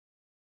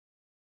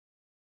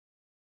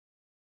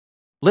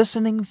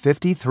Listening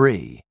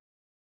 53.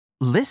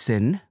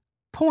 Listen,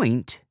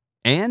 point,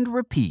 and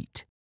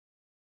repeat.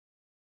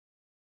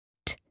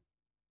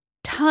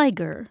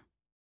 Tiger.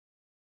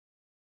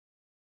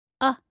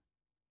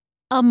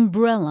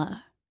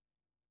 Umbrella.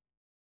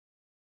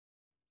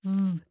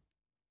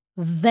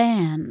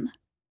 Van.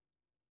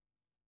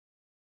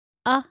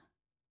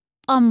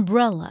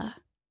 Umbrella.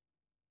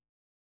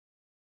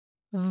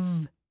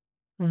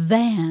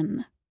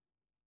 Van.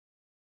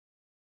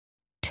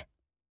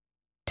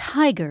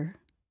 Tiger.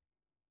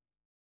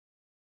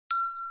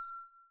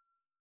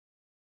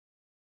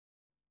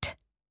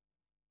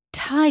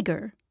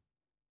 Tiger.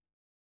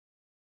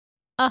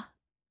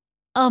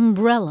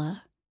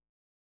 Umbrella.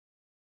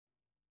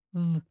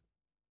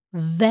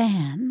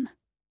 Van.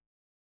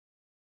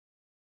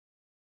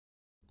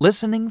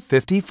 Listening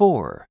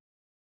 54.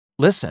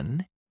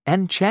 Listen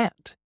and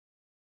chant.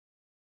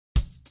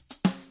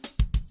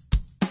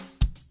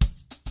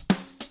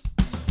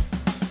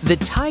 The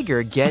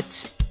tiger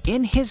gets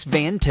in his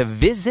van to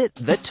visit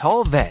the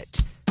tall vet.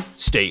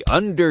 Stay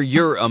under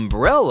your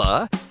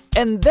umbrella,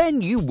 and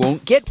then you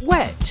won't get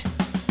wet.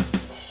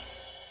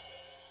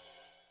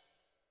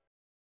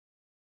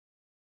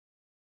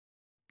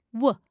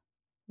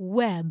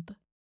 Web.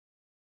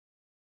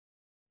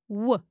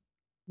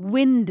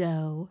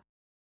 Window.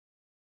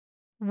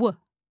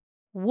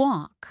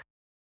 Walk.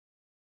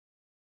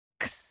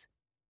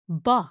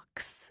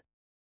 Box.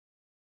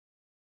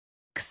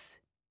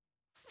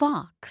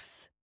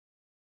 Fox.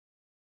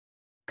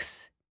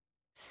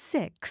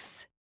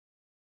 6.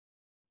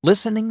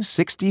 Listening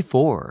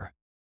 64.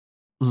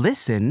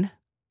 Listen,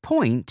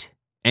 point,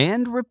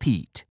 and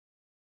repeat.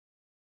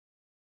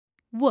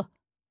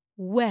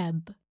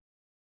 Web.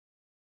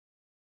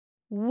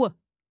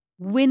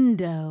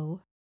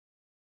 Window.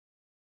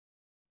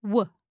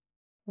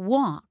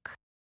 Walk.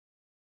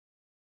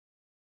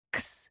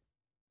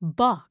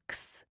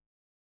 Box.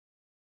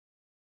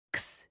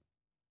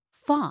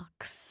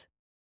 Fox.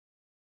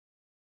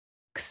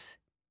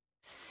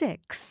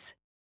 6.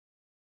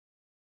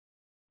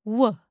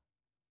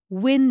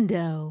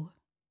 Window.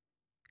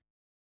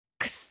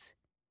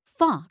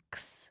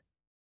 Fox.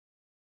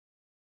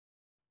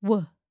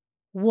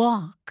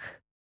 Walk.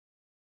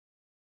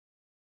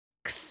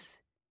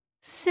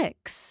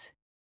 6.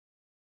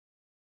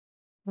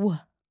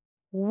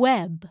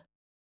 Web.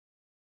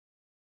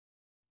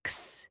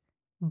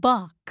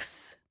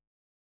 Box.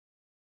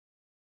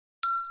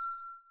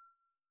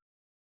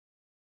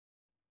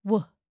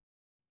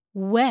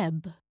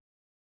 Web.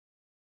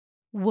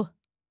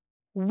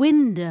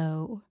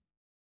 Window.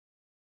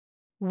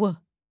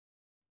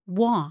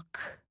 Walk.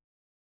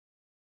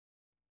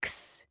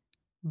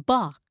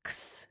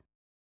 Box.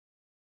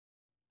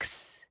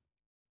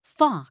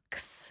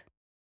 Fox.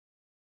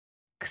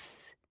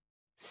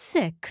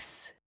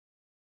 6.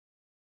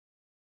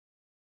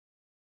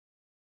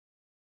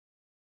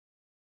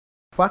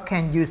 What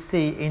can you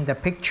see in the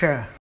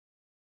picture?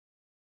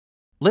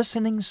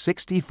 Listening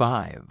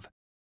 65.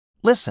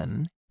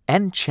 Listen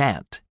and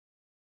chant.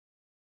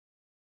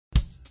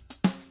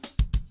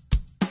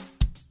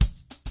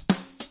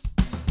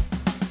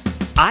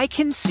 I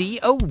can see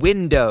a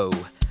window.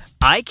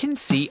 I can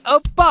see a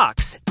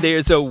box.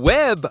 There's a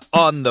web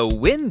on the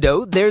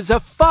window. There's a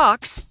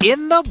fox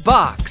in the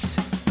box.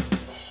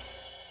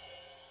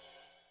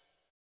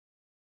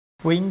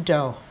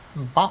 Window,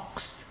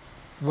 box,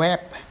 web,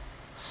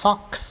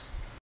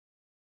 fox.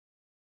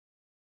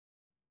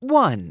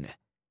 1.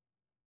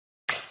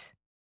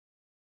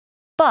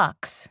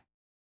 Box.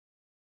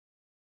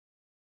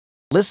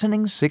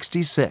 Listening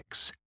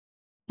 66.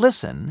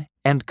 Listen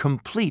and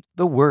complete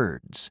the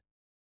words.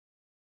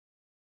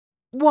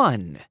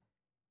 1.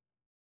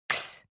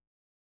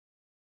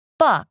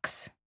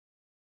 Box.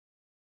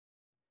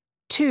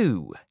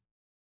 2.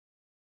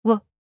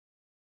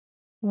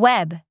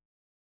 Web.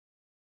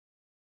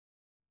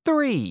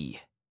 3.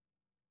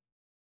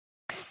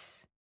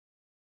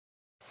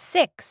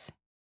 6.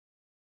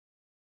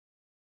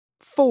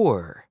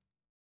 4.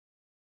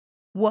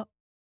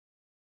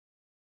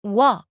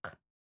 Walk.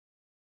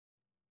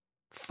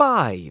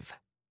 5.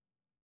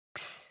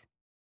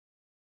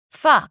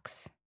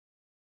 Fox.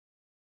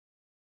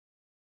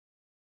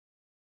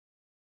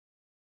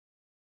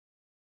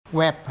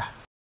 Web.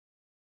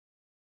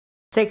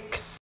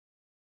 6.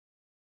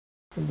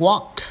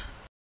 Walk.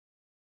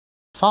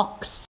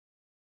 Fox.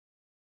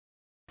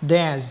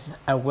 There's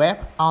a web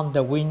on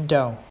the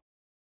window.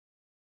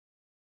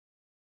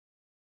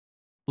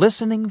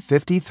 Listening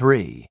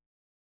 53.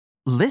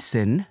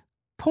 Listen,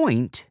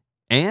 point,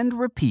 and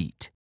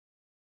repeat.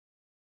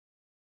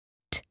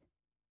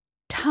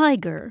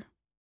 Tiger.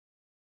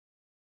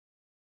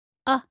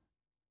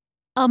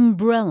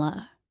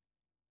 Umbrella.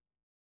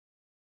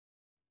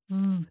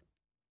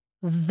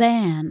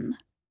 Van.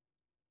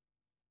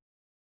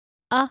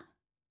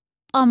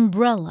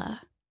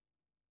 Umbrella.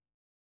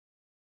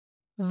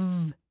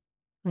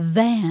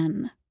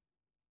 Van.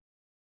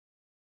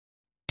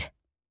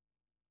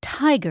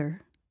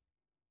 Tiger.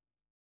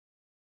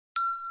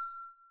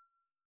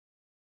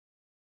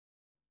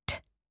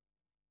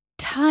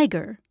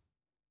 Tiger.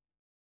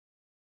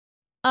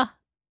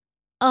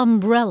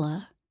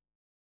 umbrella.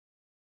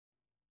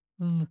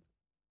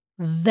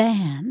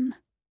 Van.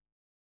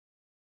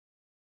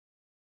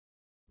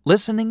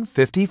 Listening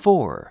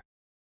 54.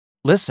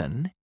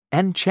 Listen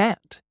and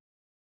chant.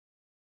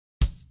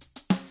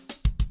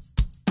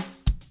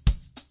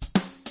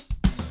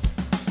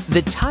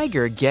 The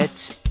tiger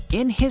gets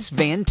in his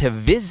van to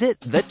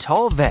visit the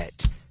tall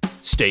vet.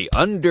 Stay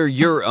under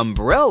your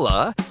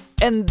umbrella,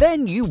 and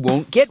then you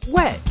won't get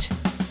wet.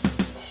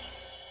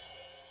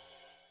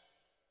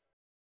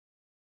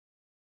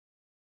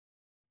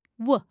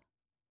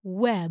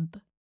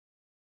 Web.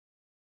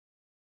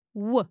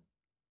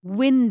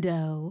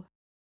 Window.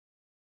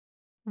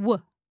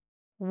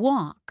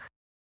 Walk.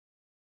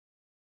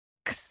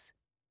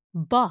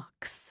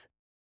 Box.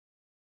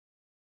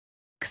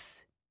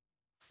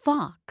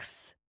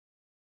 Fox.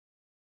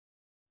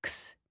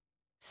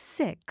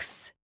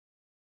 6.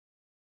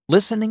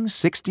 Listening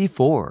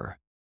 64.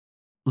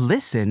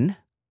 Listen,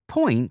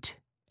 point,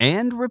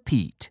 and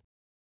repeat.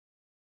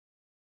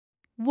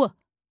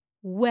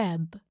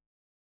 Web.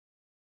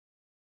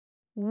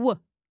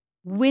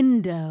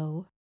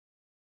 Window.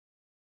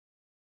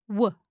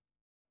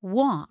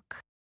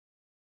 Walk.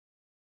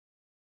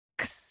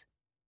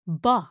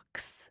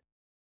 Box.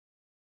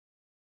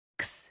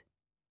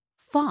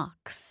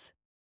 Fox.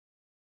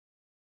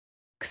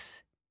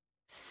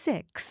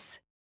 6.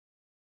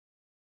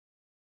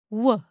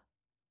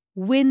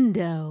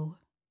 Window.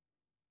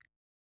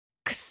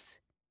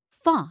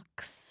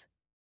 Fox.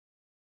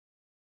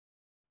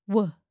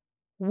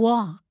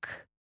 Walk.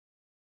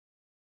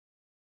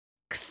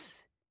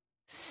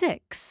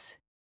 6.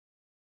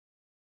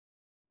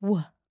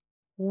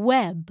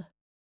 Web.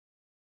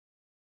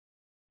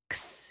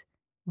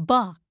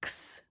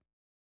 Box.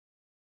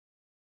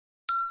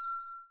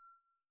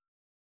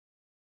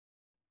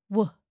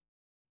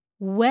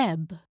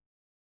 Web.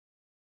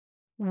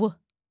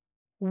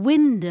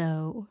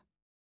 Window.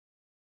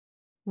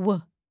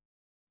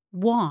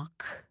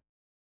 Walk.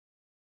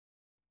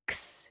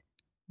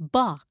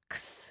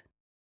 Box.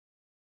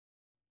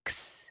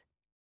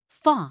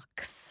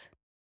 Fox.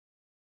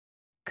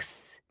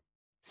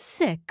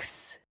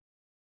 6.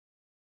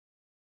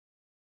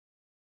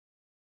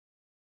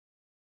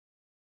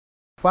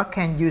 What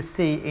can you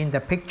see in the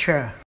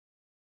picture?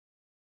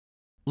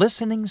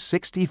 Listening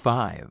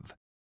 65.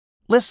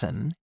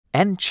 Listen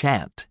and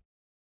chant.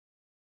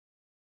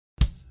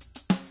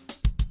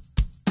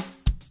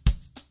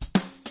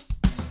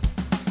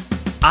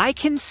 I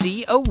can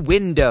see a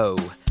window.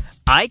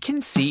 I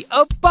can see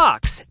a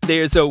box.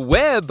 There's a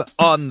web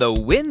on the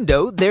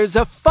window. There's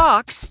a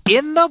fox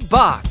in the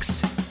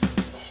box.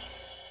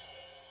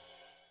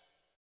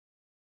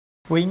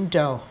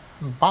 Window,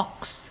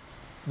 box,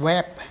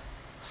 web,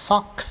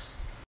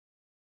 fox.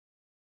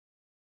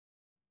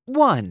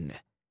 1,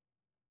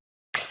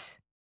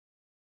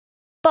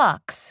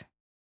 Box.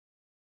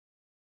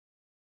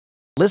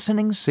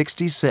 Listening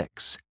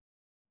 66.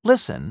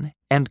 Listen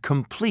and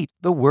complete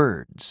the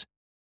words.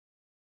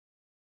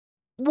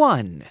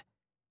 1,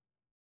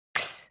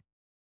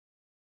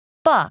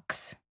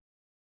 Box.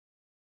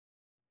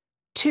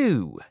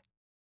 2,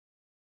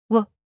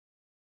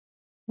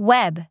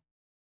 Web.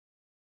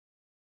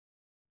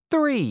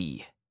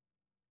 3,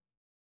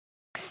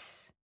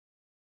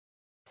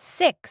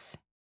 6.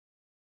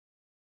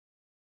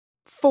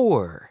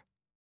 4,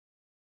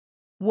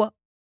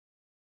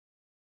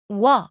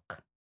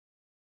 Walk.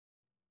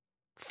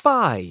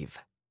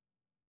 5,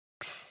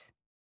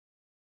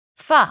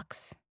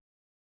 Fox.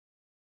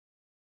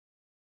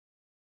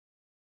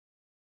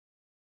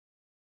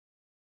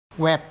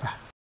 Web.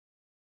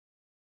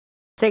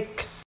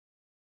 6.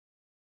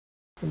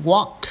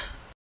 Walk.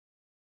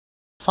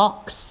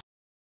 Fox.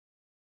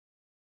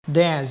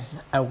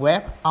 There's a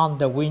web on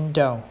the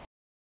window.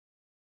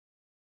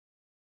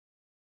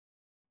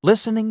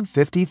 Listening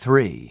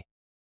 53.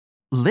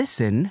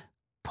 Listen,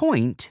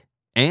 point,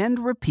 and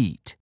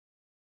repeat.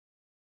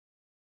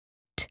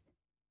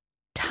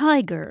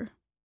 Tiger.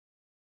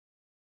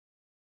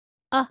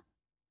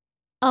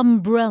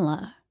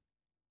 Umbrella.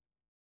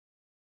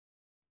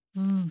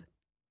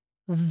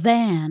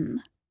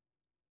 Van.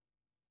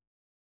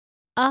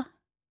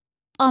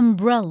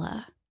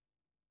 Umbrella.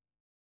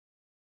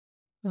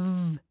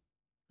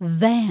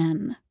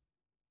 Van.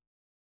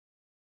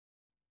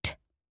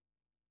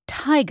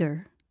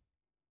 Tiger.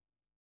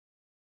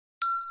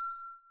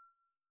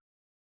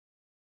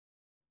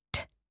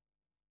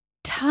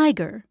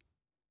 Tiger.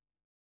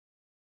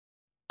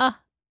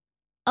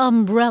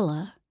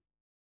 Umbrella.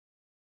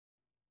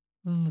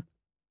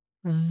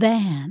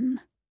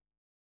 Van.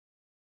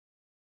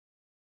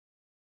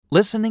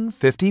 Listening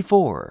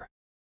 54.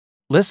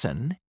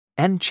 Listen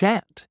and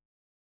chant.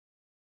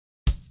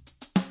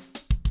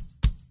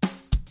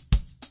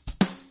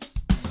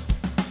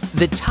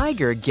 The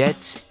tiger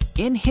gets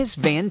in his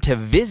van to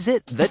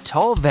visit the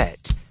tall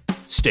vet.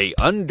 Stay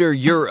under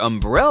your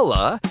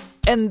umbrella,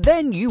 and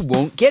then you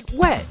won't get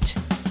wet.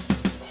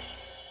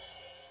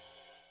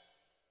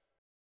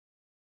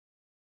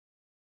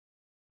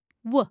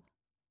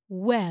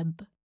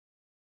 Web.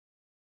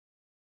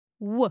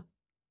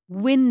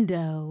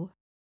 window.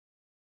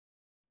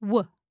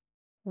 W,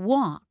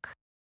 walk.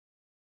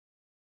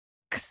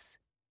 X,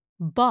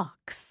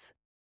 box.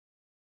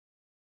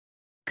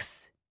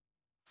 X,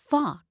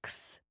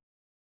 fox.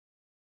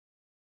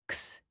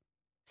 X,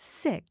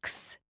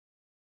 6.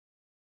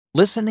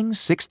 Listening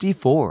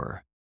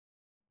 64.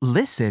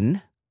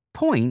 Listen,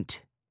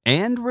 point,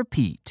 and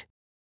repeat.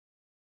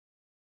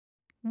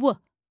 W,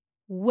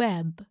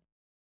 web.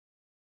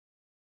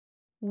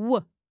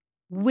 W,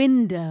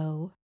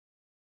 window.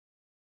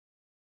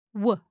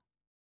 W,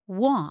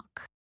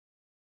 walk.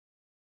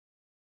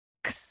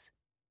 X,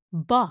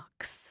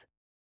 box.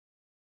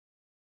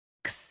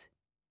 X,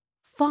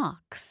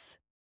 fox.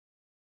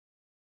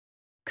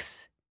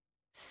 X,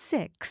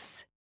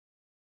 6.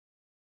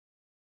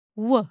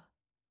 W,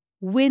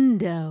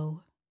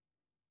 window.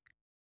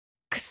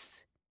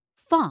 X,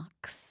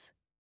 fox.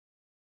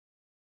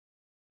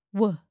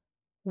 W,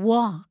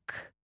 walk.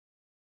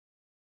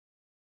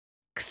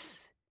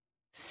 X,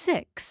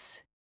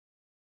 6.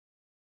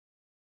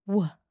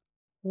 W,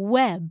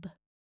 web.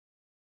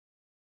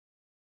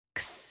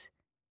 X,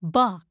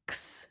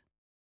 box.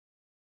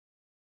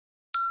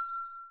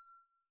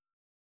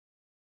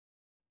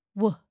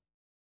 W,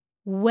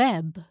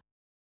 web.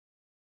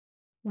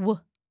 W,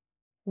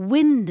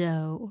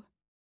 window.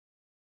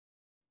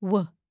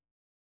 W,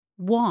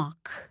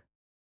 walk.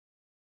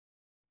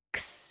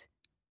 X,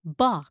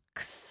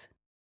 box.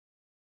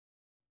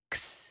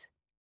 X,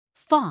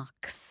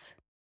 fox.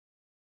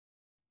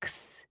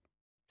 X,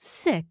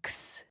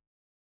 6.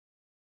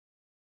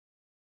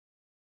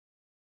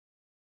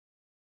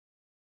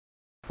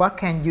 What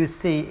can you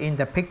see in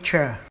the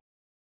picture?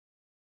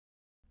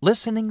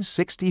 Listening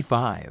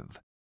 65.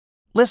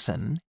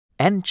 Listen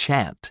and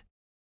chant.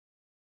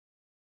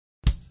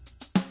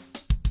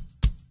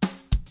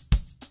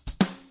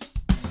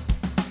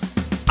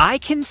 I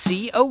can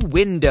see a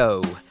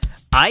window.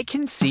 I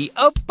can see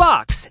a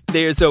box.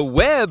 There's a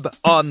web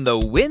on the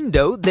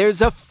window.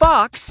 There's a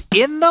fox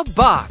in the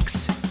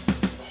box.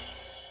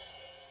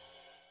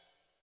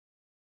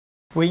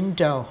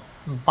 Window,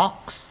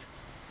 box,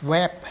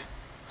 web,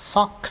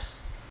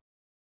 fox.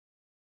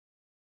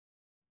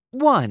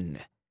 1,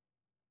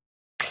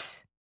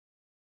 X,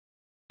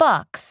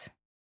 box.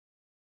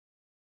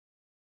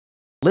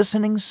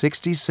 Listening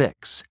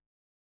 66.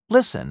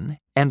 Listen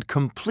and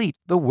complete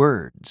the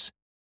words.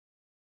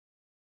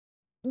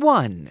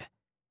 1,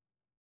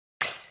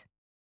 X,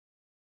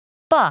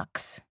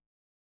 box.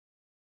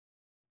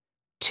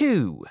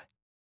 2,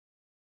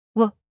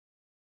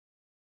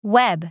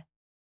 Web.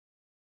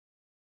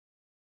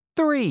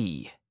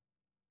 3,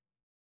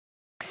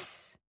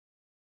 X,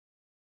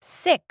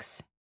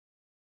 6.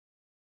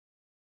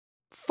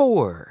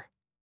 4,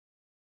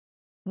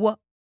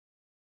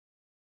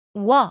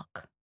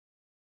 Walk.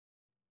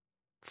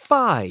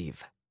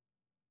 5,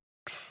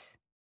 X,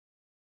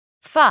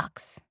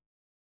 fox.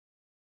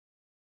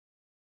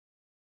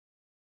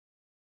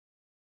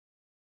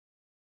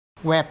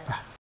 Web.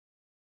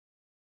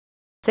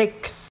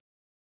 6.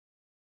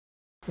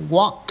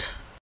 Walk.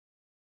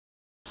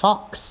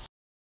 Fox.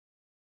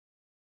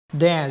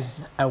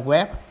 There's a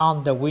web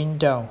on the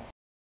window.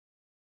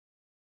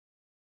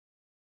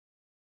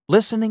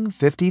 Listening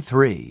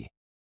 53.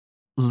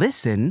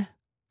 Listen,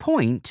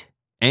 point,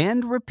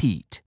 and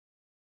repeat.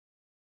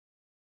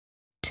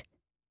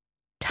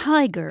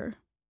 Tiger.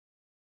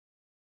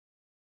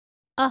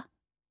 A,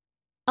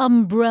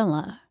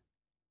 umbrella.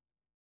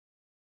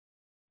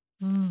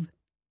 V,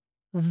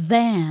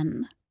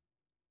 van.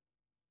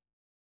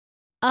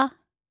 A,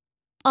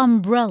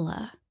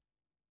 umbrella.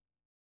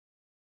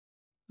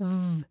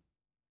 V,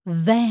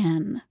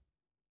 van.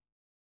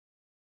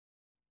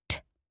 T,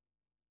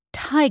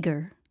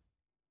 tiger.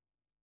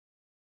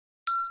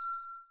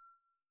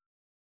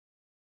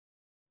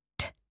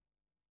 T,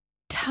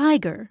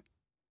 tiger.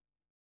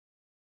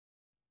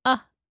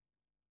 A,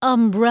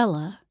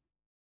 umbrella.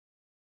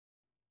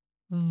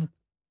 V,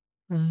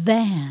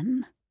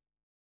 van.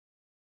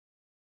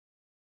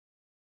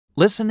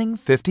 Listening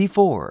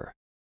 54.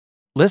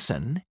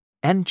 Listen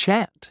and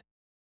chant.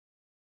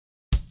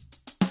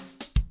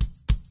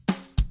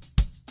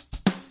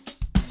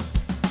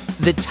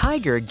 The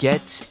tiger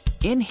gets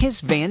in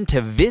his van to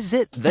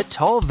visit the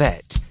tall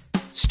vet.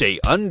 Stay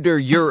under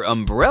your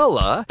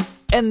umbrella,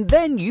 and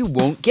then you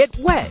won't get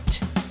wet.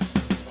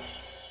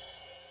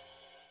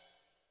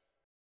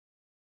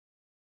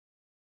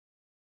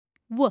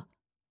 W,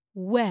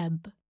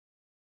 web.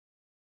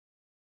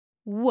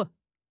 W,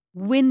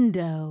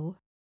 window.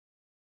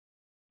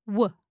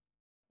 W,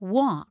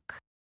 walk.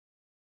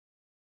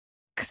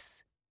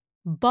 X,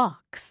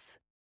 box.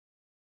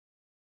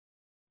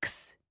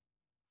 X,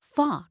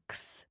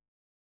 fox.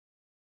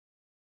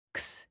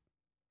 X,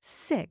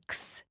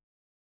 6.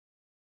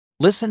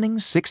 Listening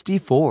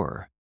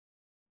 64.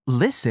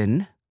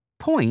 Listen,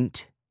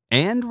 point,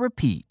 and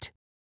repeat.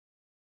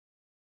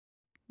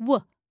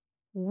 W,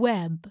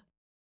 web.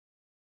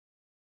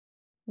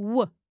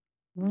 W,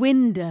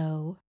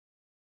 window.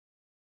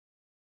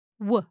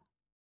 W,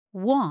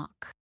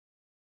 walk.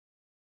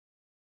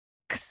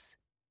 X,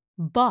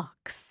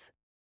 box.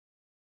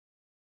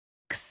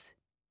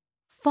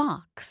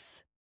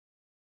 fox.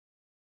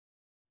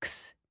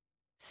 X,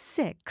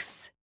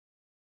 6.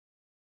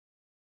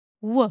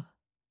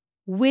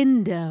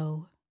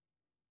 Window.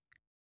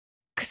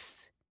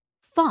 X,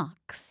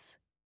 fox.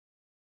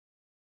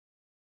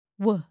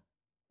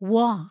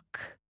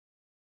 Walk.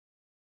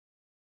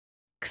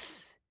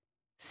 X,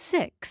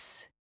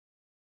 6.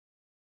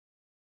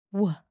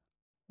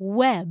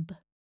 Web.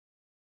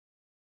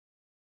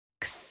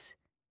 X,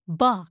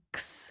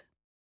 box.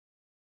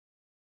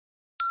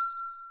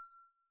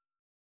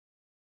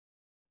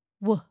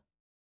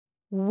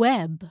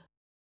 Web.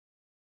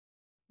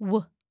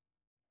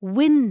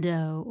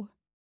 Window.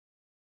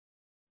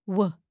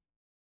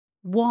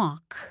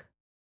 Walk.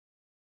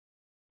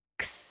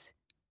 X,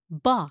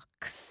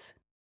 box.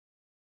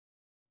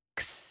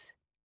 X,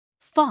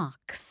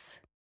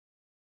 fox.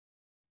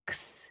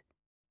 X,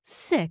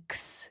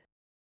 6.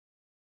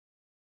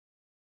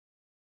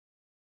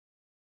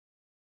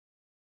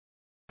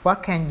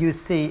 What can you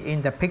see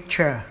in the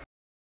picture?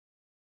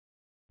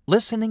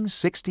 Listening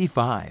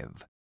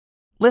 65.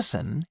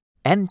 Listen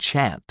and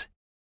chant.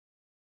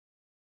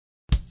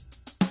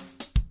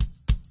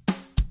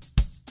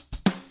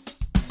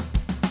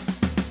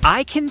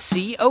 I can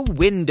see a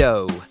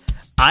window.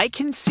 I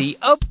can see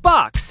a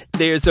box.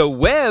 There's a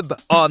web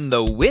on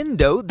the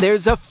window.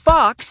 There's a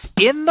fox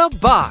in the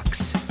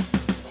box.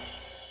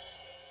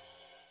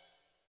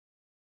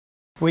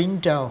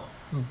 Window,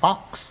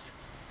 box,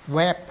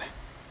 web,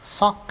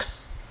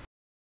 fox.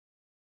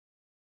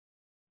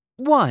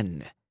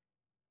 1,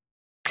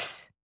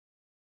 X,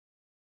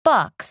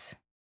 box.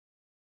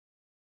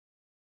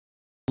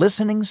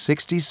 Listening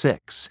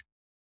 66.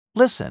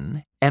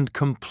 Listen and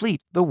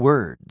complete the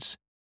words.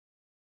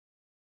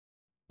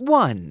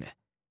 1,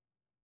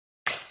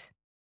 X,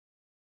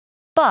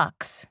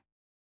 box.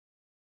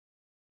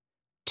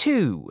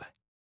 2,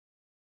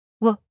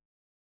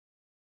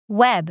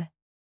 Web.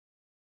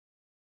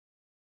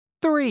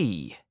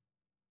 3,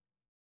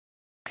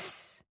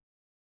 X,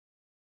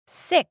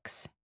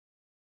 6.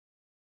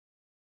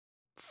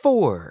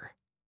 4,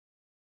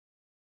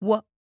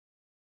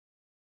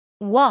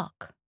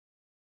 Walk.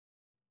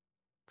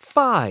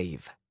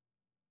 5,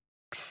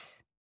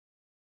 X,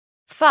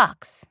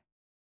 fox.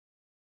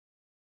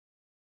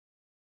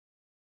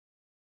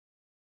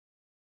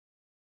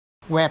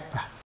 Web.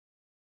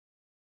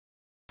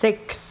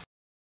 6.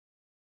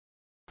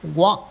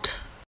 Walk.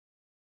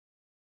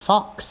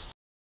 Fox.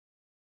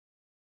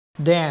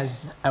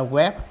 There's a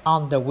web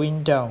on the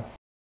window.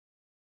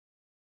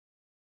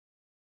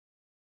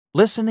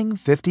 Listening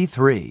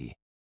 53.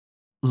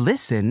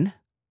 Listen,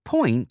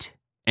 point,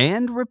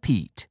 and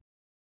repeat.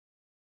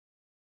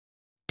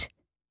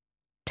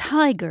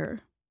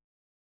 Tiger.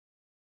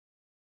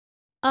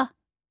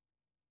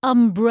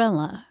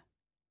 Umbrella.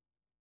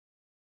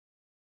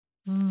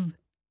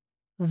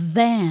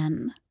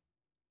 Van.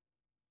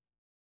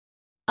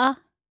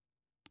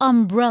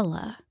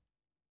 Umbrella.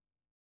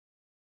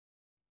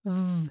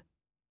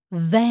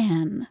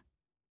 Van.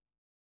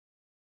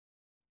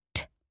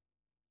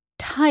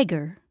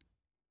 Tiger.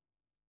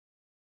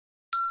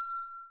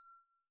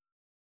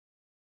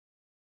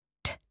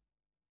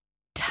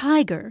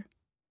 Tiger.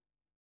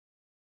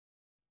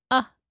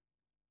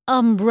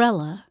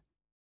 Umbrella.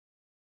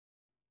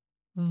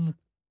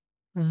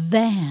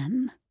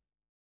 Van.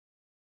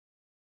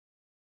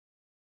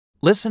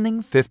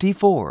 Listening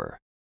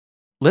 54.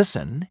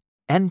 Listen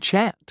and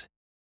chant.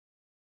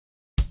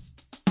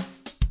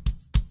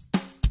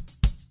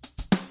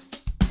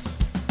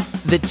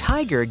 The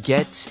tiger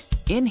gets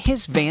in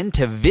his van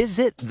to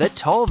visit the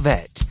tall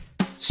vet.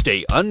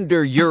 Stay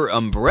under your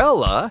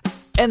umbrella,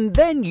 and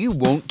then you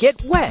won't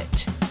get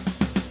wet.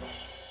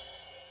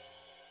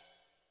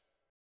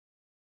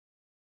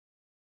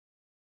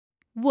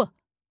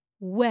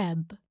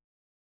 Web.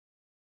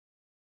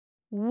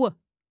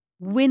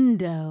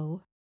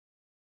 Window.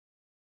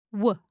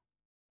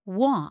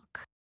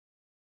 Walk.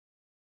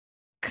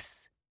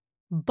 X,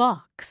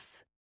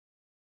 box.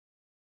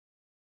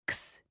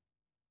 X,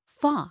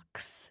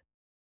 fox.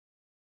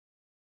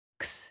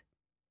 X,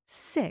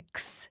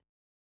 6.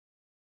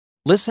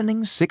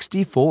 Listening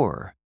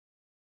 64.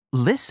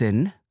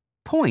 Listen,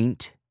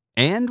 point,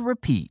 and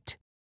repeat.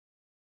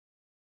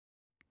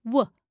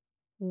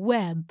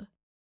 Web.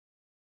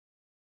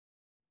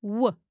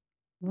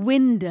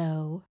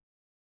 Window.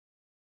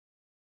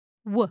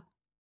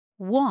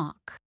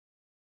 Walk.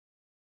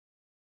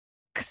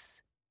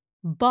 X,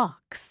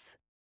 box.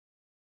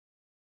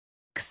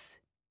 X,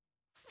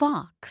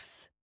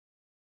 fox.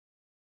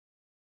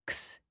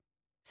 X,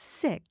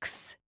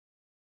 6.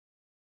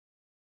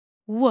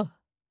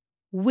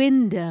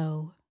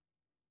 Window.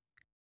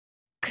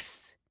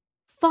 X,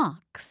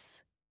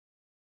 fox.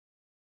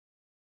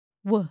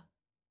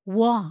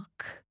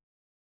 Walk.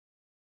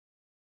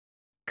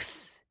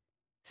 X,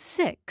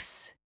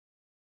 6.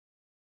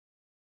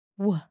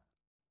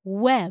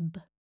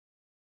 Web.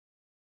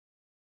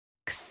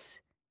 X,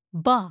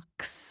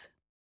 box.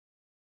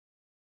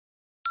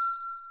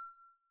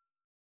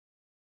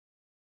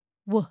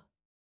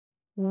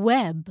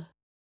 Web.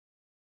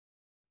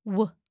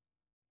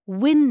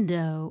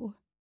 Window.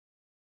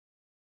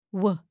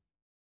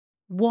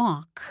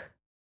 walk.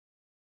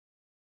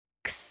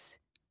 X,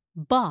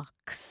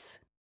 box.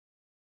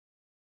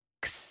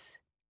 X,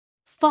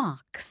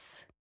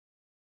 fox.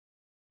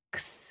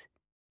 X,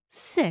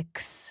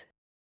 6.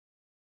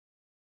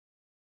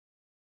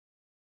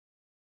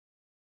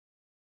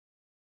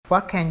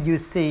 What can you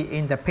see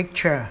in the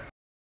picture?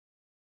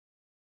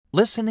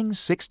 Listening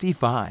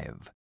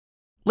 65.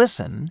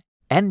 Listen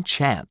and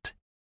chant.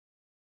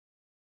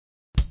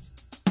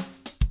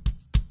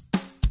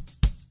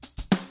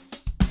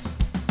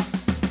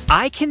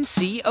 I can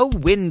see a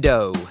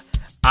window.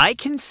 I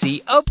can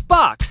see a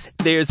box.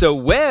 There's a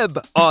web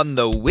on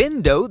the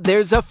window.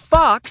 There's a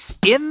fox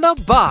in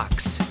the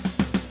box.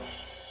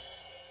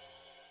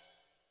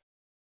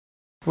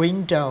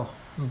 Window,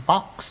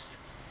 box,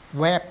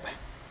 web,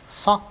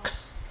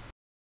 fox.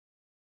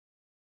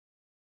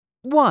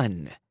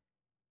 1,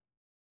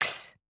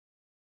 X,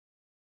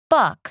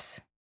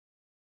 box.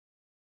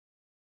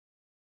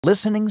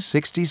 Listening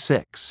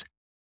 66.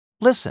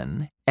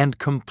 Listen and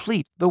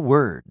complete the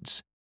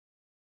words.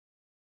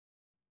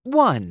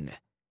 1,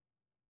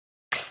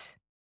 X,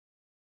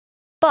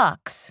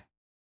 box.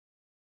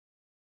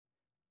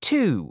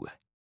 2,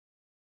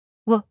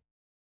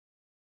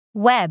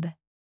 Web.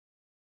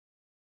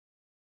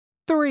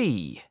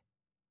 3,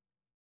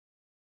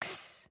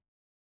 X,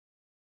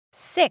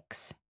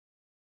 6.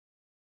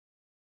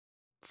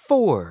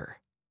 4,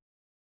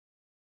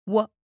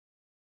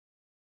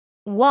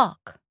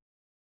 Walk.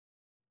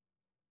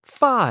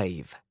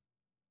 5,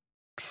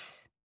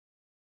 X,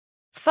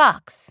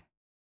 fox.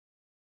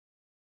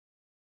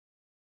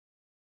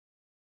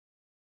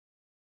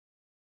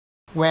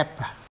 Web.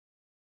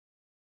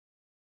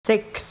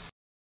 6.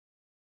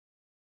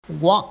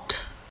 Walk.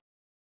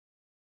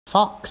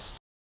 Fox.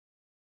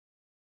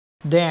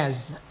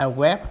 There's a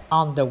web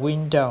on the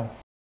window.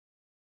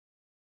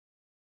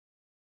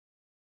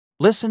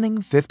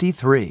 Listening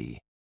 53.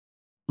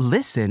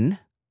 Listen,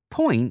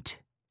 point,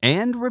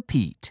 and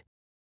repeat.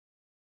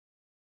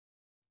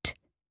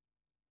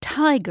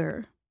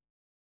 Tiger.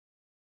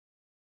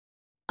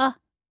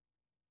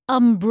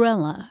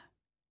 Umbrella.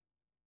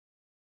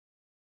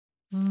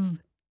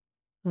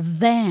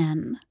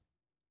 Van.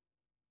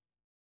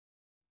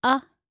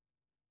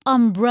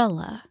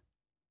 Umbrella.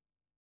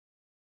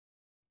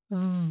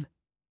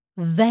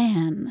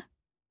 Van.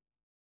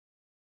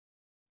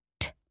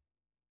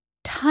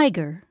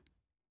 Tiger.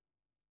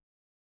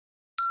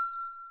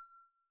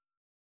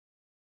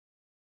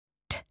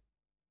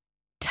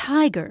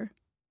 Tiger.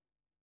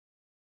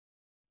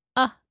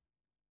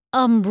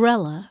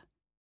 Umbrella.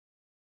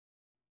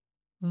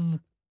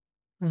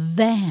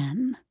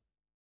 Van.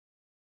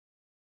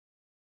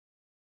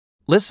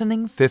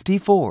 Listening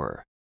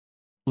 54.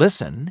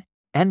 Listen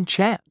and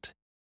chant.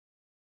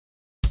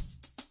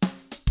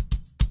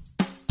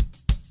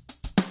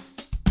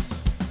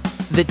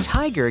 The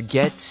tiger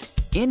gets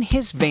in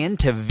his van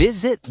to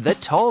visit the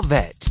tall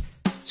vet.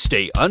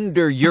 Stay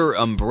under your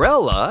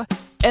umbrella,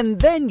 and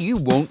then you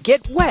won't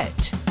get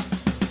wet.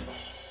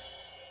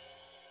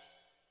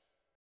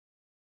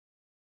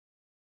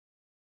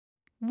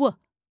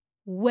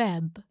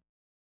 Web.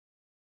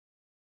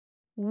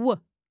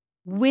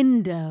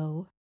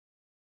 Window.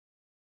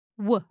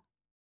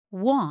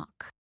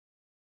 Walk.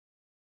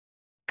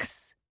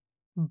 X,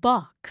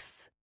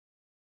 box.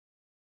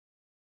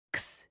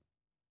 X,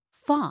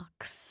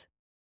 fox.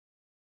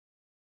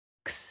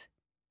 X,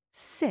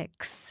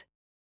 6.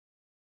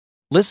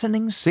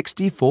 Listening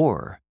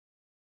 64.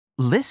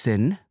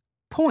 Listen,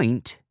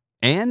 point,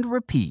 and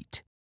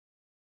repeat.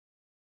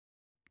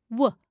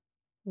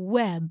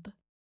 Web.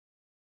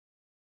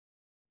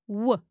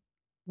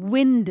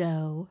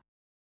 Window.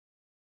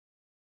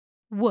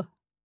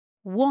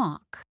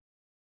 Walk.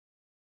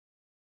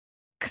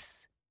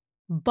 X,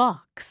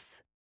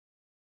 box.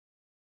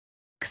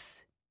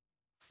 X,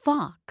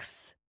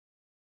 fox.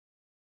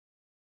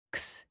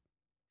 X,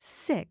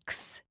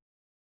 6.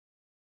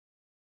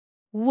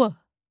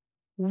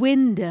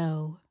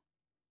 Window.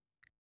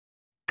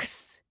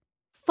 X,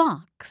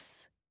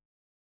 fox.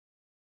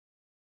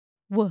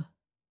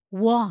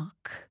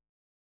 Walk.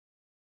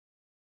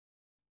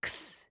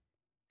 X,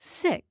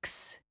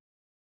 6.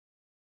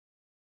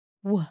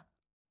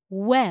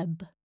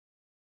 Web.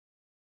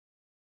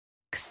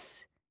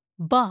 X,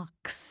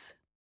 box.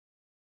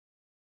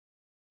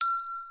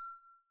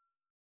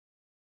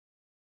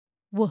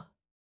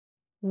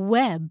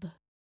 Web.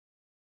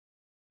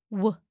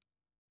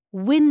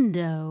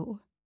 Window.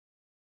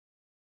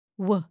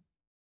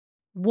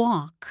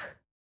 Walk.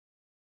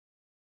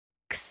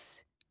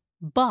 X,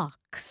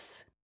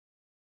 box.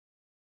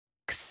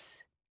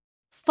 X,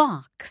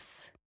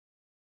 fox.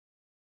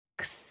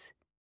 X,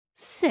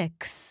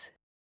 6.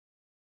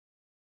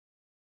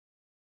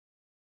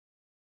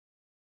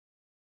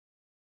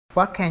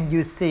 What can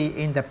you see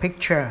in the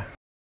picture?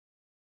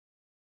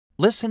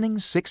 Listening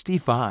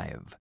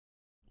 65.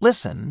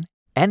 Listen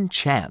and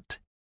chant.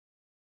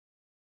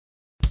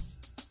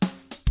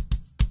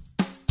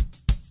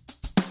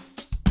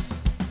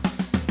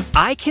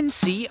 I can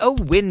see a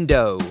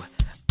window.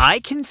 I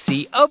can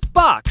see a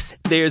box.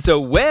 There's a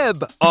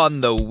web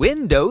on the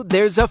window.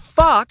 There's a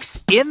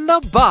fox in the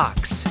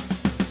box.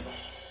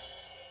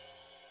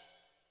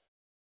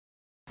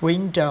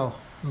 Window,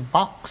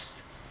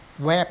 box,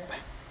 web,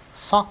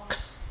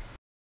 fox.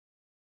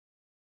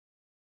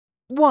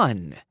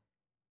 1,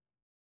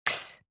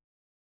 X.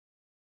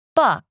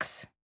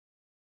 Box.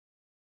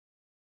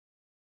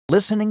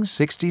 Listening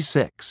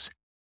 66.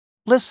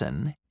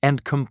 Listen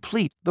and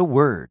complete the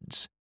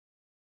words.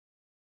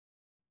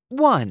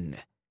 1,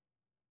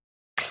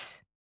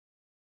 X.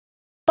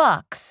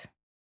 Box.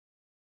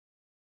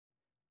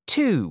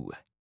 2,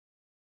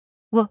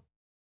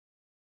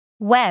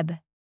 Web.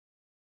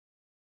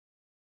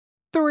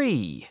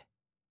 3,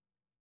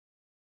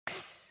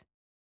 X.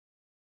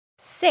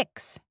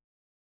 6.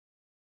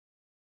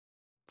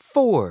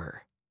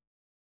 4,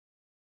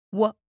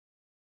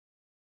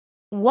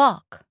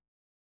 Walk.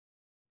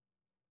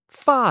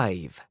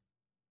 5,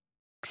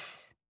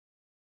 X.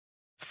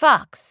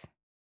 Fox.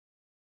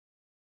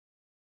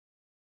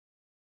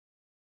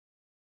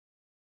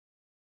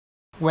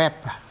 Web.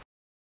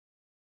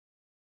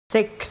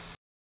 6.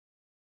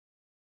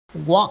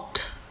 Walk.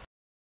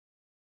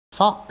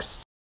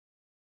 Fox.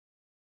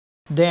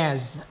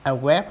 There's a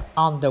web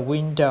on the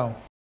window.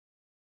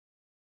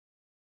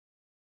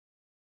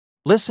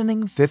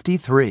 Listening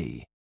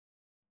 53.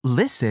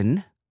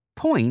 Listen,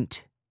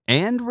 point,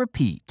 and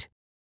repeat.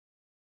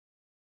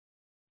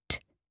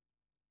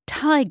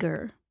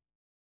 Tiger.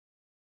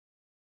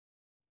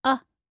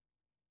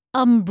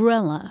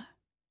 Umbrella.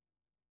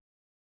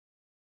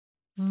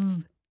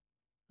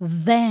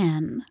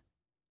 Van.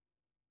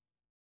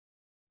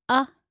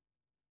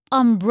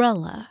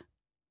 Umbrella.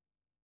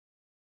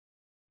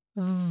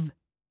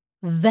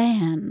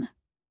 Van.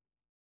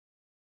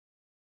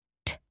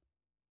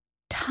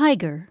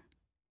 Tiger.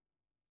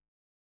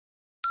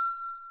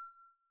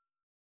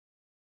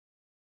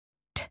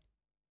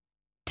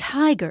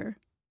 Tiger.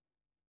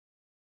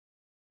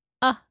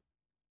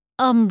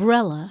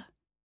 Umbrella.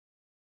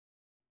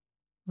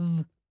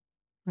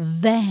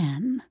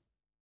 Van.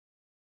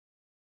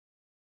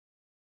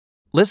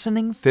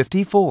 Listening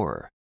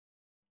 54.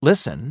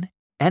 Listen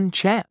and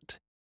chant.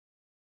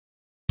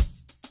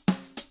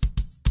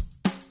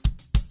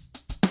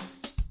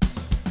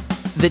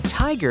 The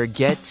tiger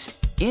gets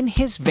in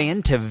his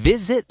van to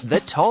visit the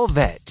tall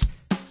vet.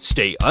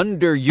 Stay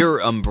under your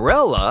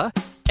umbrella,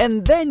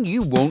 and then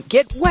you won't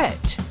get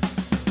wet.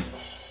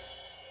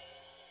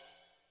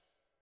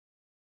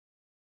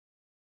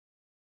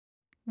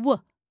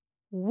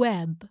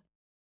 Web.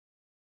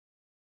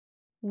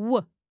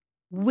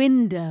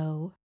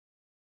 Window.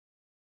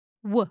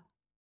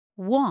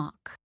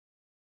 Walk.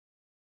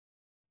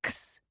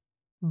 X.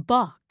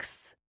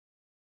 Box.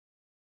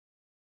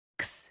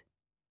 X.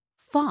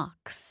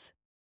 Fox.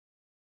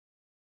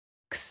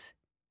 X.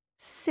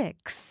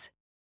 6.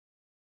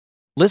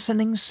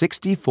 Listening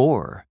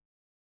 64.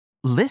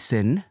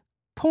 Listen,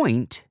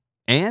 point,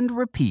 and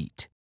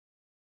repeat.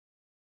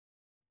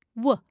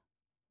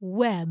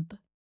 Web.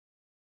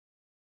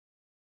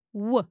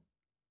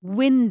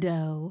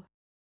 Window.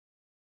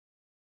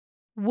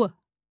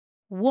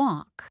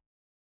 Walk.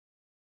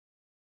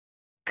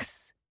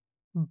 X.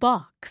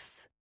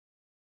 Box.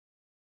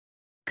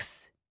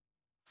 X.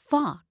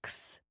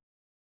 Fox.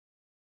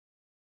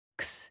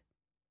 X.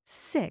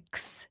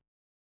 6.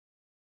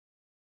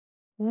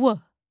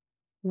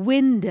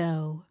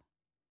 Window.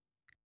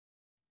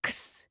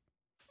 X.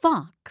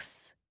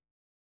 Fox.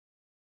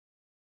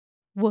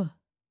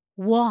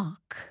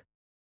 Walk.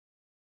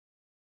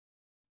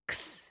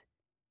 X.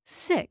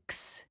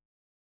 6.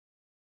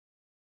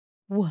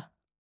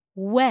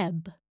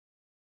 Web.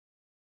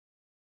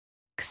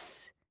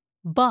 X.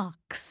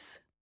 Box.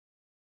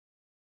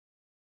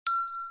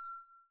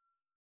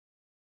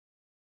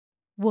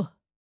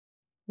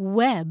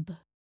 Web.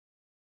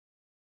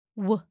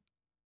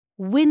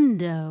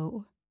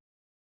 Window.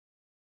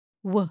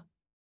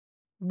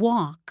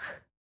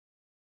 Walk.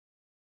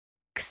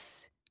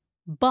 X.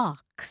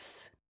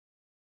 Box.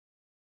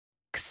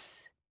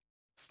 X.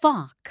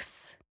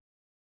 Fox.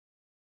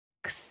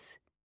 X.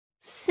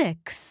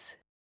 6.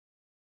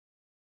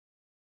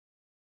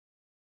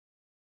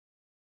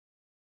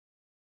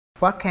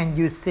 What can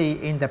you see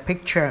in the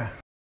picture?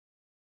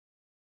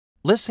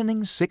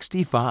 Listening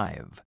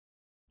 65.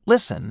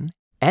 Listen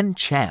and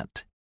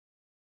chant.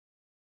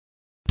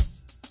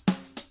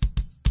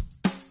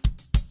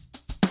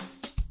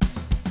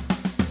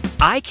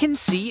 I can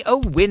see a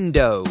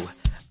window.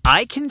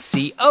 I can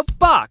see a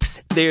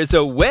box. There's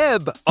a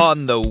web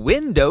on the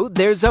window.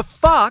 There's a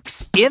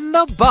fox in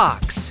the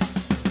box.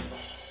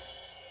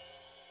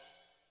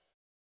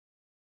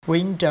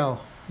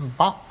 Window,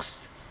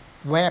 box,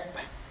 web,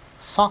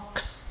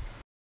 fox.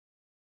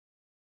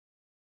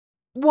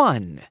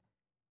 1,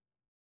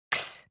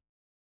 X.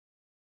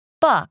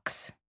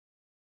 Box.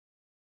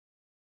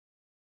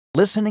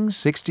 Listening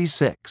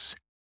 66.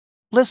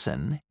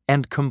 Listen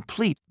and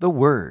complete the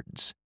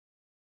words.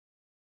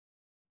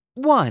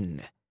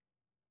 1,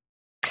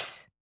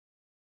 X.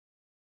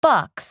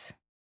 Box.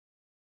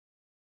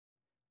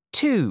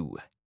 2,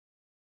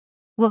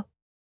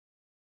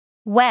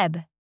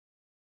 web,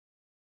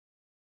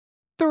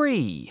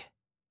 3,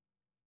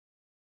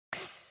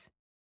 x,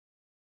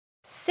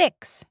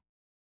 6,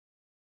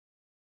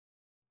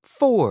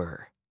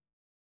 4,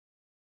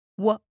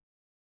 w,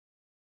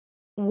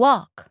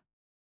 walk,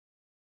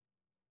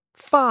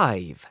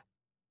 5,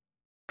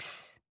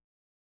 x,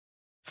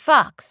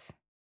 fox,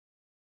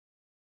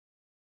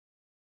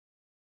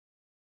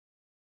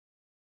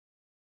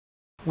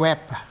 web.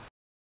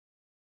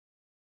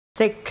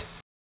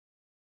 6.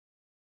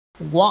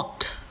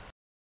 Walk.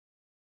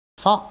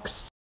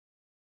 Fox.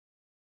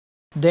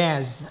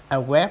 There's a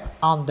web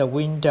on the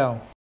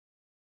window.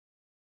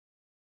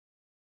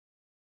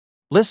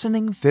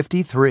 Listening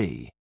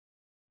 53.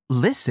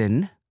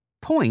 listen,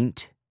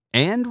 point,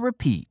 and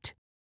repeat.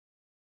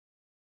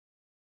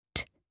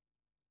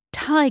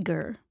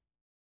 Tiger.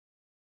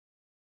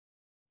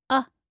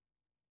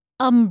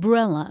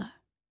 Umbrella.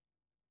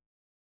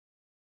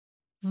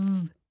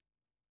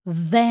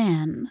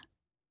 Van.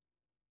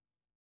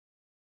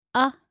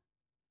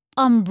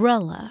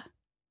 Umbrella.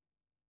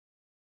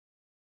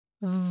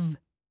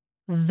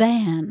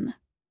 Van.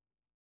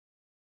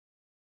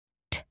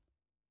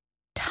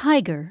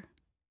 Tiger.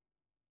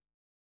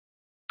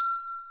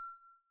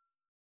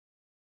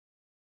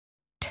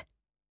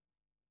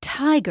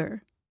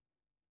 Tiger.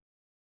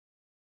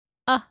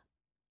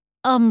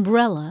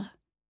 Umbrella.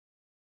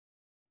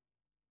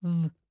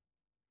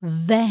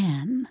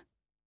 Van.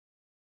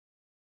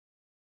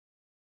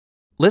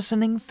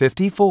 Listening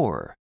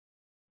 54.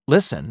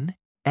 Listen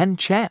and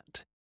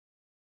chant.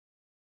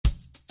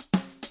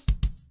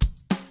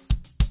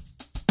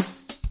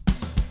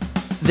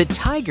 The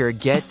tiger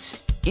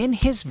gets in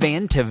his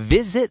van to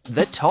visit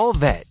the tall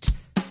vet.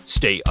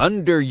 Stay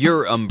under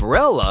your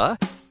umbrella,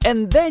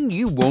 and then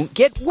you won't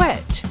get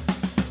wet.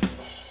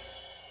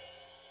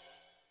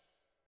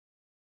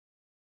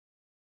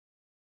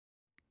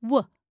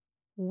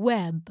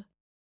 Web.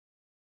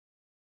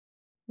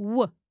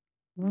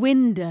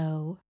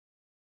 Window.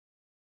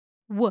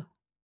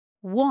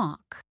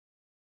 Walk.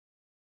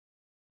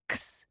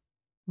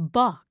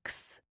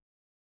 Box.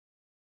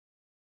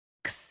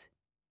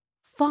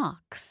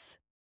 Fox.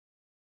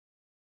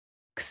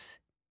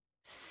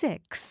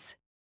 6.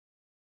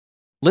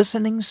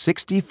 Listening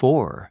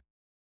 64.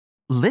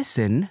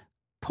 Listen,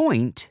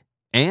 point,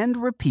 and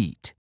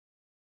repeat.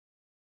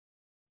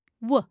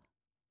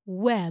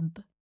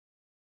 Web.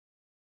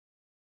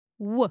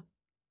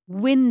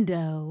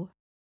 Window.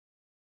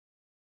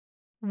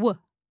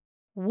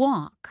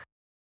 Walk.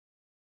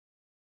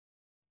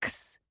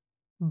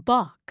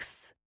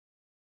 Box.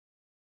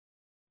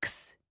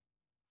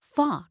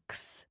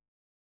 Fox.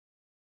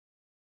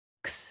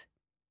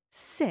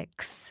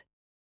 6.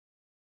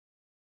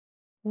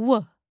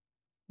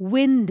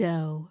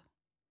 Window.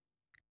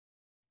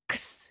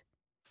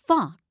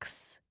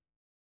 Fox.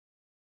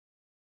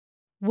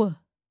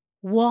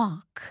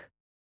 Walk.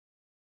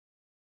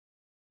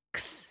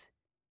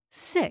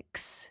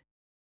 6.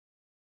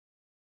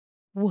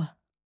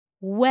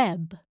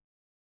 Web.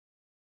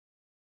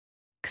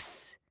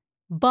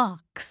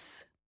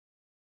 Box.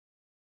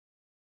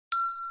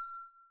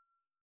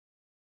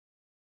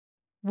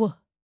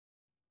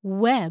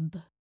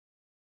 Web.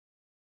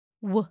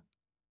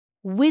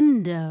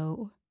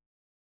 Window.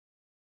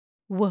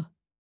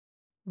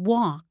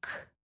 Walk.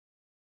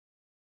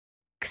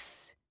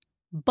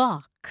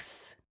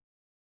 Box.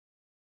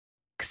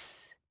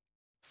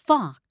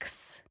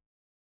 Fox.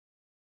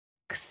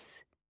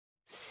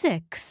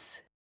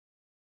 6.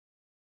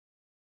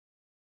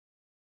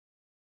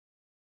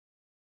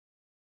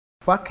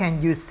 What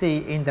can you see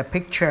in the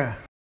picture?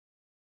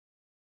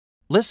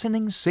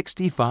 Listening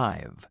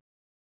 65.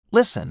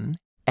 Listen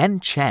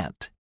and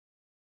chant.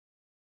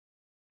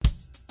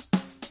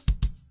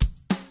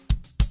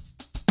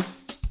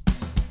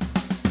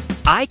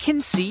 I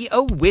can see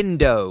a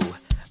window.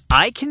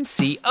 I can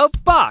see a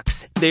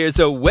box. There's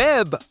a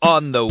web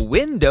on the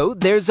window.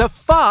 There's a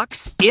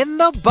fox in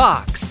the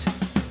box.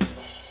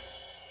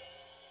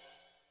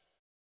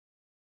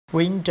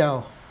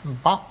 Window,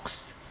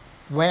 box,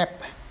 web,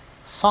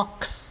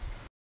 fox.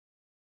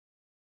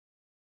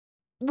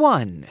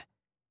 1,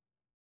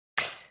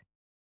 x,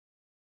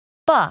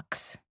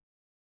 box,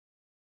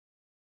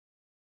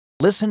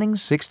 Listening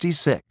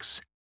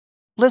 66.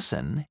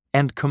 Listen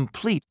and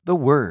complete the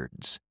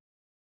words.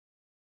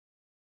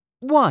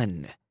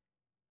 1,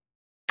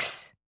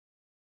 x,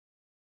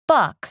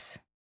 box,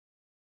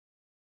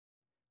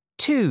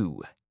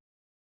 2,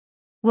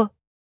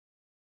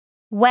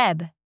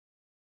 web,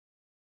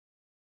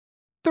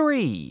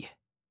 3,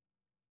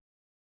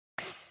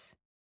 x,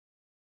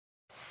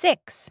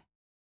 6,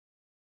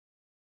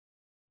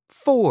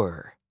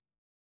 4,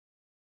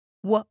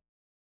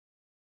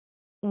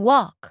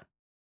 walk,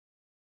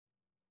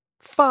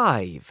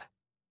 5,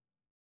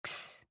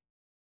 x,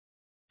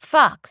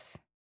 fox,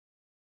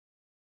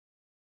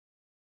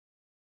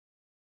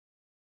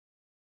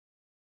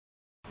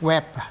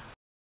 Web.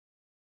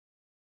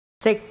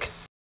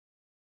 6.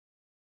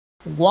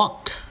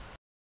 Walk.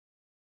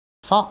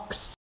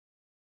 Fox.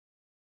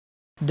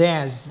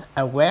 There's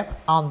a web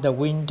on the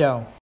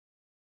window.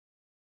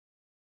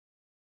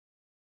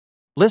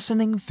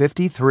 Listening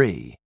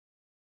 53.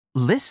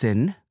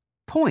 Listen,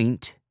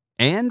 point,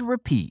 and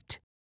repeat.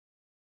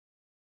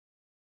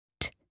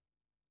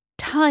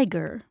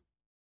 Tiger.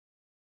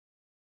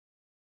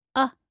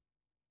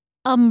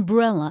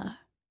 Umbrella.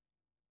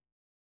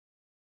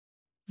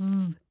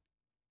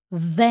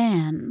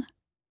 Van.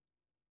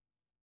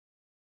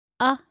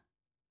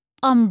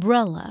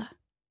 Umbrella.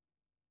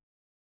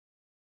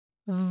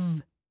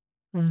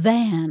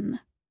 Van.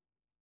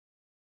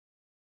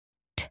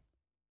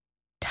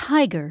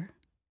 Tiger.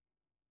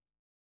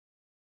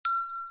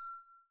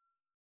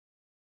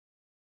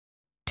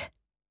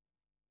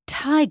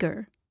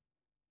 Tiger.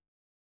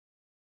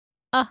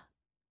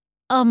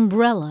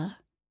 Umbrella.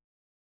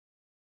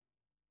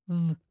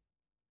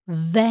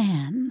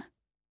 Van.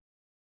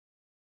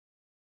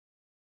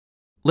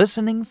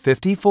 Listening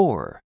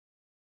 54.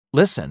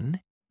 Listen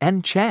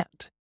and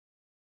chant.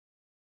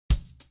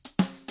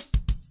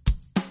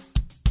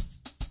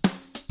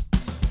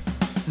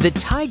 The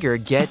tiger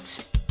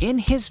gets in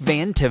his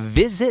van to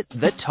visit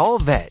the tall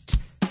vet.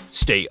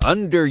 Stay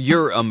under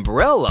your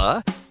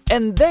umbrella,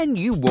 and then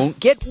you won't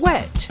get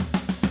wet.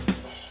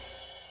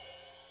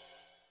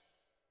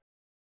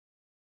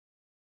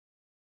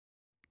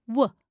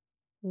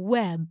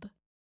 Web.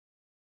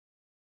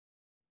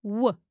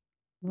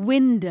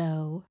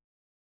 Window.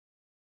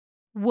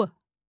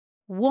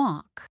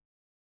 Walk.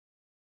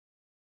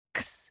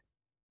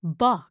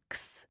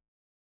 Box.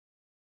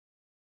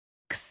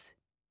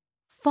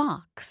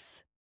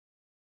 Fox.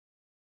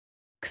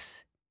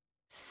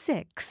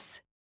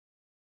 6.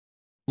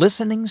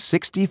 Listening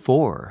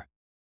 64.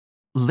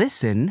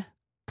 Listen,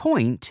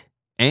 point,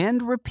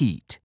 and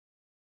repeat.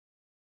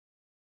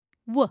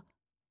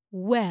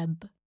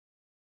 Web.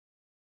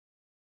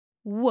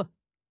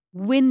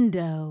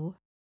 Window.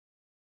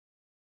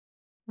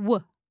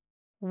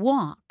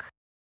 Walk.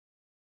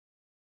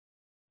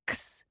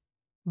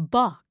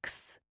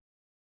 Box.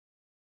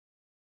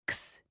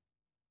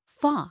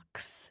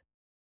 Fox.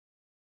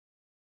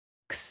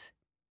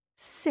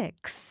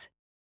 6.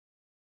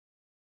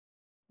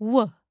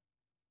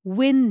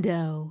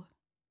 Window.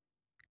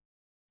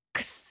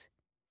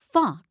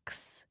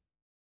 Fox.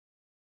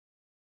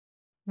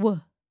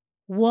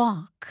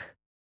 Walk.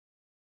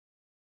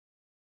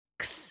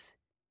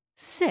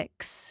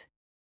 6.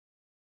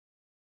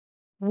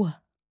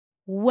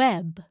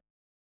 Web.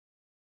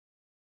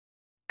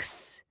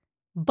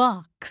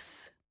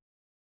 Box.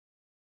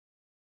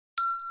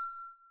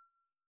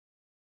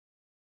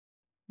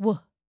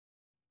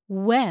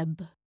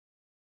 Web.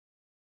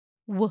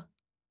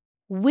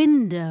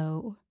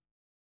 Window.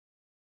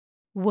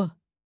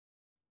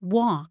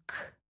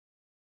 Walk.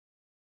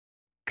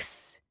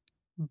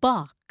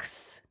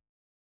 Box.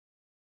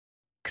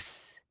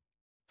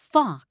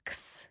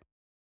 Fox.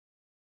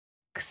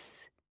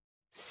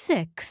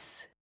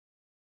 6.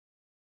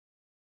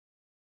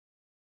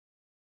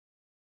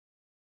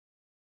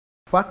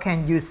 What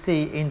can you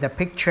see in the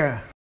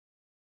picture?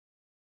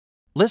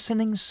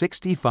 Listening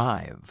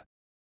 65.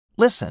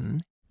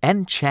 Listen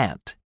and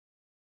chant.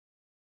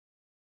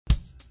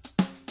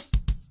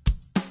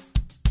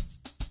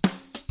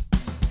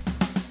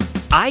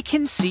 I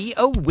can see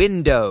a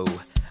window.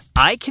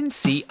 I can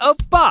see a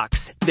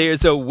box.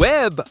 There's a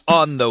web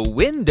on the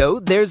window.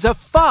 There's a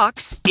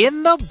fox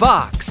in the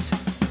box.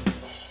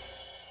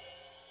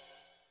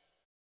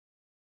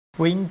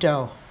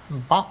 Window,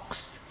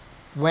 box,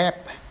 web,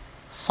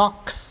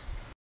 fox.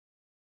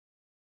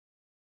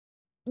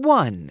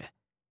 1,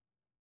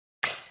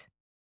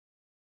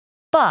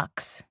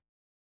 Box.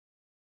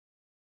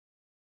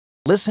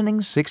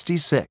 Listening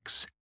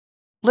 66.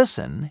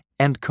 Listen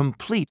and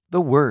complete the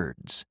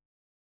words.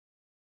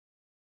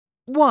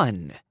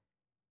 1,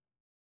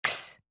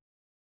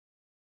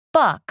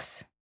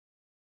 Box.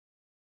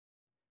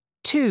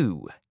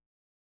 2,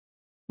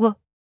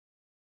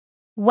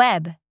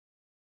 Web.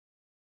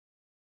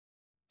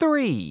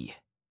 3,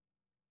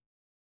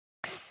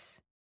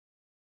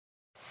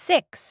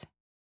 6.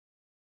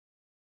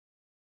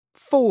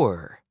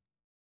 4,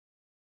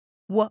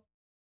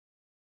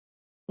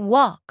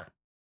 Walk.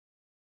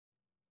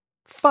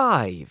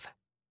 5,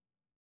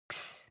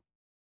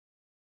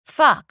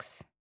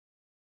 Fox.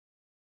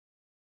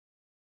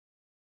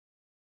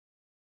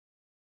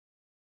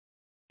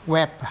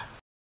 Web.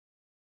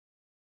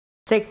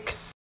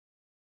 6.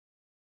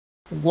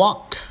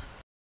 Walk.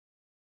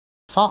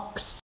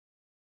 Fox.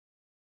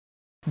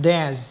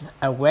 There's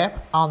a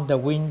web on the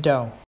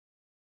window.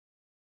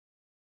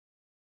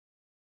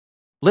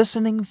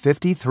 Listening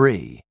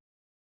 53.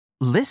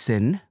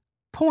 Listen,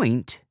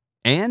 point,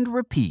 and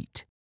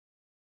repeat.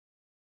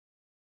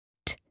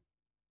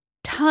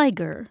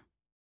 Tiger.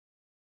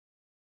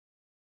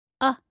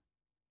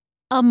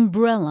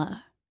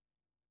 Umbrella.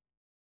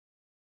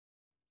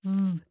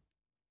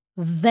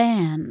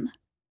 Van.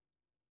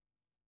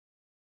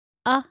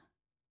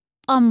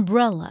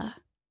 Umbrella.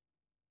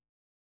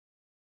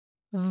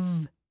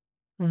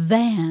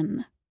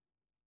 Van.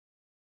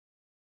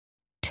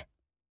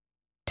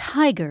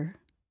 Tiger.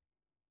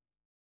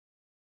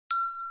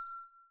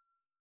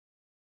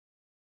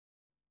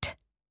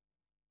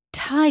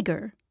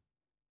 Tiger.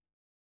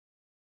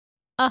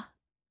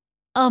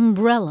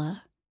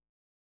 umbrella.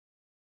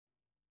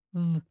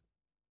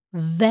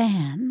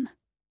 Van.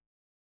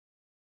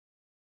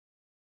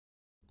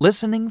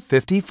 Listening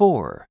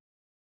 54.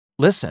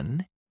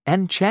 Listen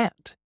and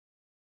chant.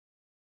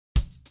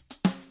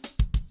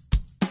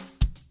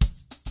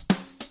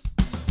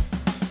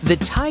 The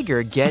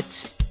tiger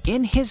gets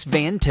in his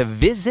van to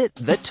visit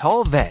the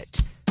tall vet.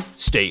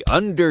 Stay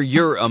under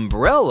your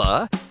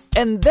umbrella,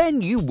 and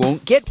then you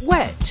won't get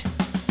wet.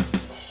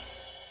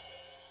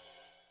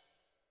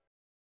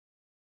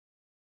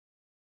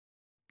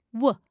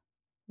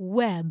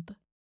 Web.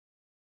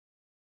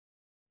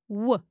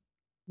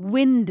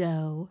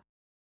 Window.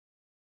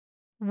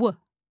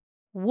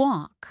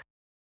 Walk.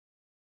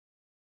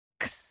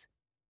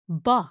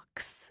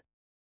 Box.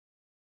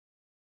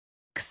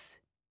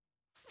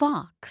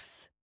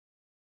 Fox.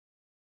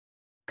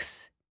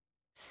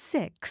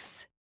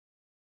 6.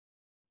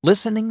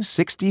 Listening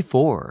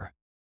 64.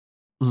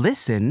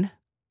 Listen,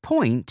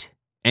 point,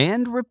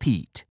 and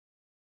repeat.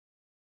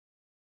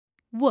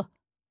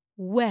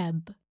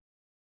 Web.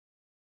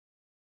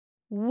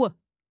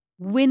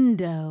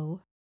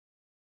 Window.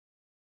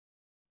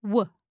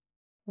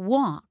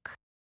 Walk.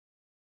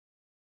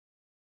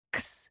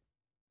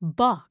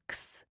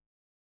 Box.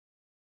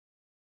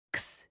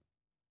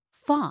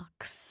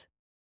 Fox.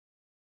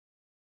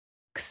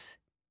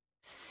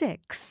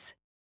 6.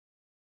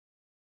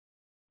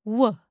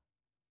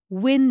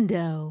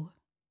 Window.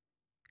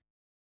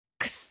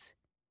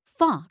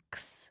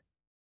 Fox.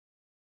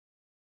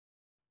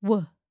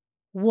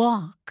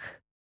 Walk.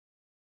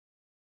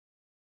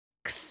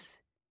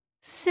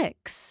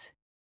 6.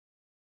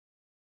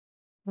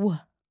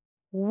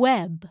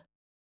 Web.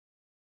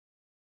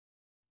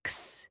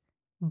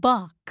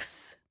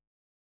 Box.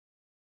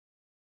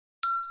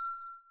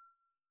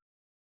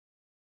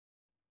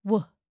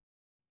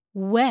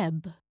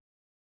 Web.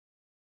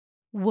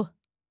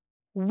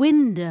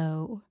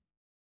 Window.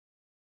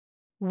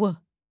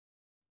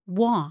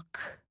 Walk.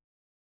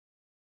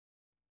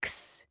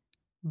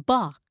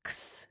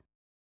 Box.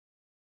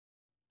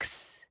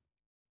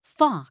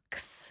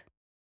 Fox.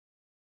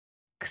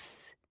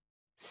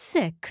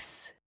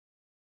 6.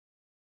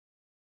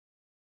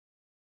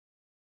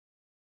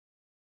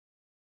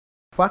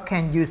 What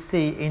can you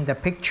see in the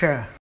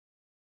picture?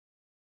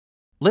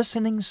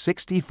 Listening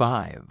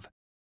 65.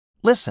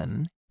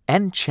 Listen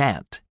and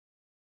chant.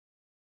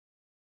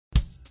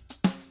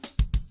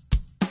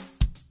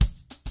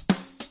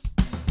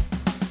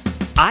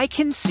 I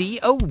can see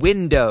a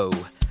window.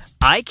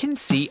 I can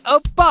see a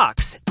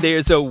box.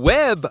 There's a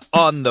web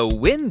on the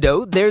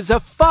window. There's a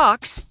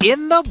fox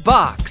in the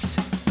box.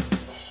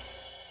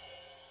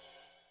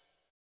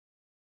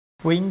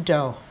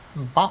 Window,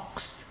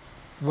 box,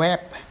 web,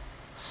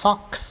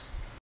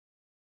 fox.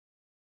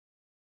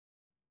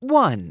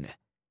 1,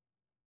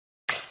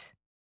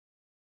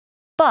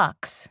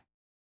 Box.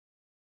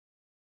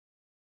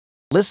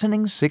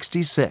 Listening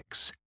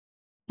 66.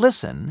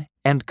 Listen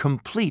and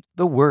complete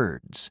the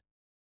words.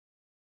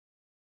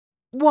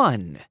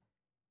 1,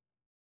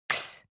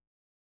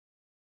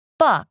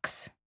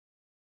 Box.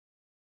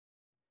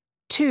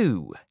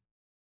 2,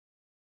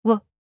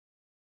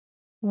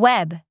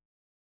 Web.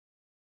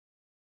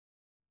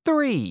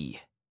 3,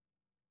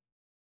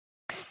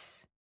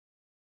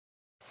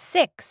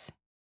 6.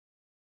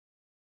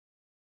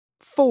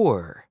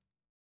 4,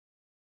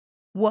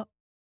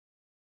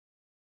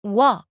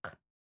 Walk.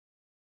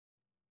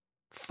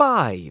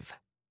 5,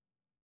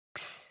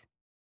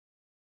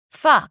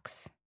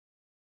 Fox.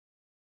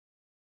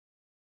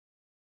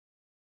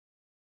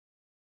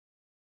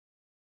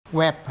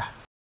 Web.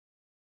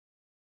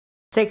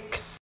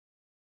 6.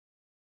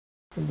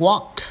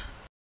 Walk.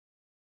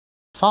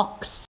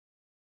 Fox.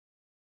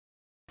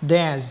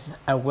 There's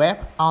a web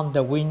on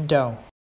the window.